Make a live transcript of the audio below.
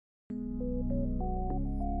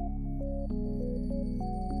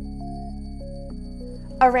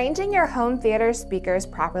Arranging your home theater speakers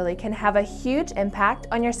properly can have a huge impact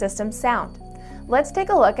on your system's sound. Let's take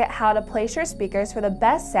a look at how to place your speakers for the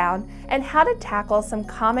best sound and how to tackle some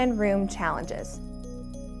common room challenges.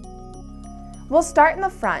 We'll start in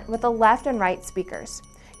the front with the left and right speakers.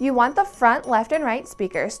 You want the front left and right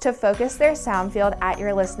speakers to focus their sound field at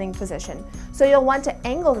your listening position, so you'll want to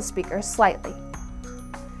angle the speakers slightly.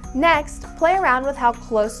 Next, play around with how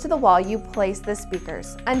close to the wall you place the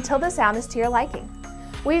speakers until the sound is to your liking.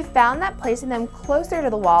 We've found that placing them closer to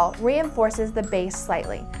the wall reinforces the bass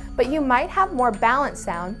slightly, but you might have more balanced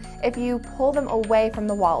sound if you pull them away from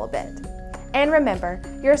the wall a bit. And remember,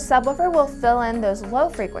 your subwoofer will fill in those low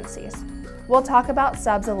frequencies. We'll talk about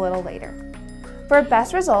subs a little later. For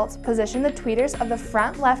best results, position the tweeters of the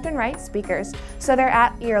front left and right speakers so they're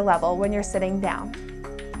at ear level when you're sitting down.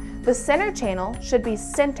 The center channel should be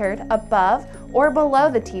centered above or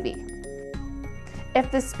below the TV.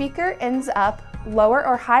 If the speaker ends up lower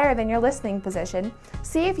or higher than your listening position,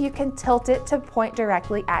 see if you can tilt it to point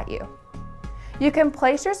directly at you. You can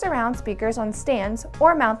place your surround speakers on stands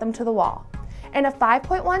or mount them to the wall. In a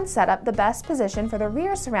 5.1 setup, the best position for the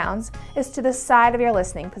rear surrounds is to the side of your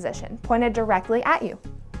listening position, pointed directly at you.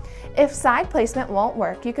 If side placement won't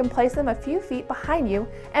work, you can place them a few feet behind you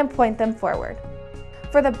and point them forward.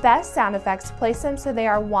 For the best sound effects, place them so they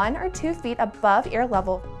are 1 or 2 feet above ear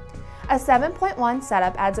level. A 7.1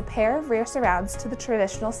 setup adds a pair of rear surrounds to the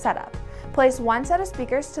traditional setup. Place one set of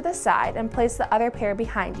speakers to the side and place the other pair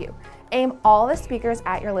behind you. Aim all the speakers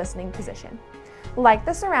at your listening position. Like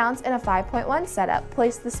the surrounds in a 5.1 setup,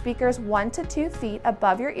 place the speakers 1 to 2 feet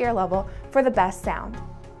above your ear level for the best sound.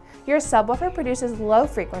 Your subwoofer produces low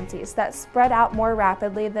frequencies that spread out more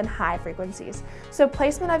rapidly than high frequencies, so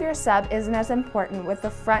placement of your sub isn't as important with the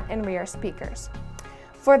front and rear speakers.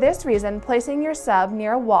 For this reason, placing your sub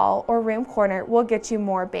near a wall or room corner will get you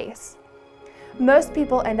more bass. Most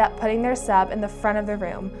people end up putting their sub in the front of the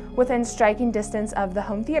room, within striking distance of the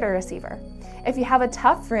home theater receiver. If you have a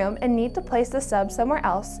tough room and need to place the sub somewhere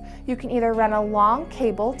else, you can either run a long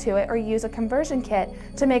cable to it or use a conversion kit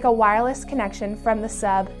to make a wireless connection from the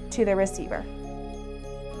sub to the receiver.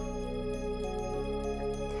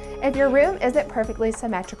 If your room isn't perfectly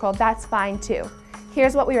symmetrical, that's fine too.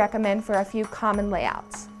 Here's what we recommend for a few common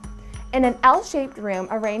layouts. In an L-shaped room,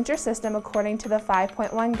 arrange your system according to the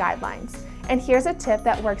 5.1 guidelines. And here's a tip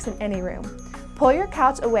that works in any room. Pull your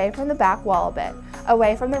couch away from the back wall a bit,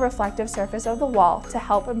 away from the reflective surface of the wall to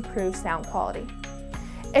help improve sound quality.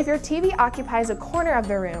 If your TV occupies a corner of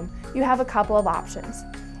the room, you have a couple of options.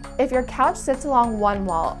 If your couch sits along one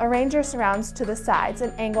wall, arrange your surrounds to the sides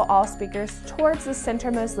and angle all speakers towards the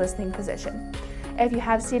centermost listening position. If you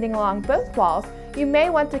have seating along both walls, you may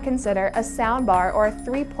want to consider a soundbar or a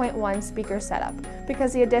 3.1 speaker setup,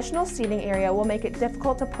 because the additional seating area will make it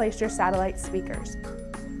difficult to place your satellite speakers.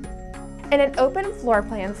 In an open floor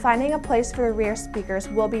plan, finding a place for the rear speakers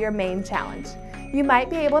will be your main challenge. You might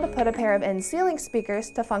be able to put a pair of in-ceiling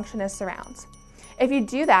speakers to function as surrounds. If you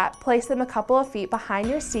do that, place them a couple of feet behind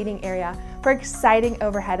your seating area for exciting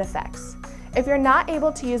overhead effects. If you're not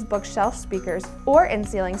able to use bookshelf speakers or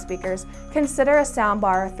in-ceiling speakers, consider a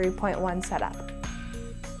soundbar or 3.1 setup.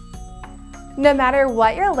 No matter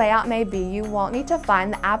what your layout may be, you won't need to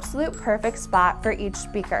find the absolute perfect spot for each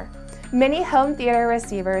speaker. Many home theater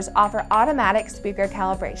receivers offer automatic speaker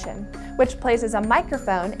calibration, which places a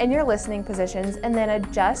microphone in your listening positions and then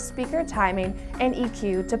adjusts speaker timing and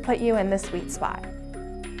EQ to put you in the sweet spot.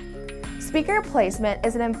 Speaker placement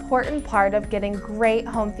is an important part of getting great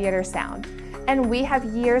home theater sound, and we have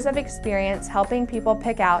years of experience helping people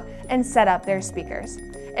pick out and set up their speakers.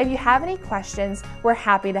 If you have any questions, we're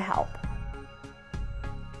happy to help.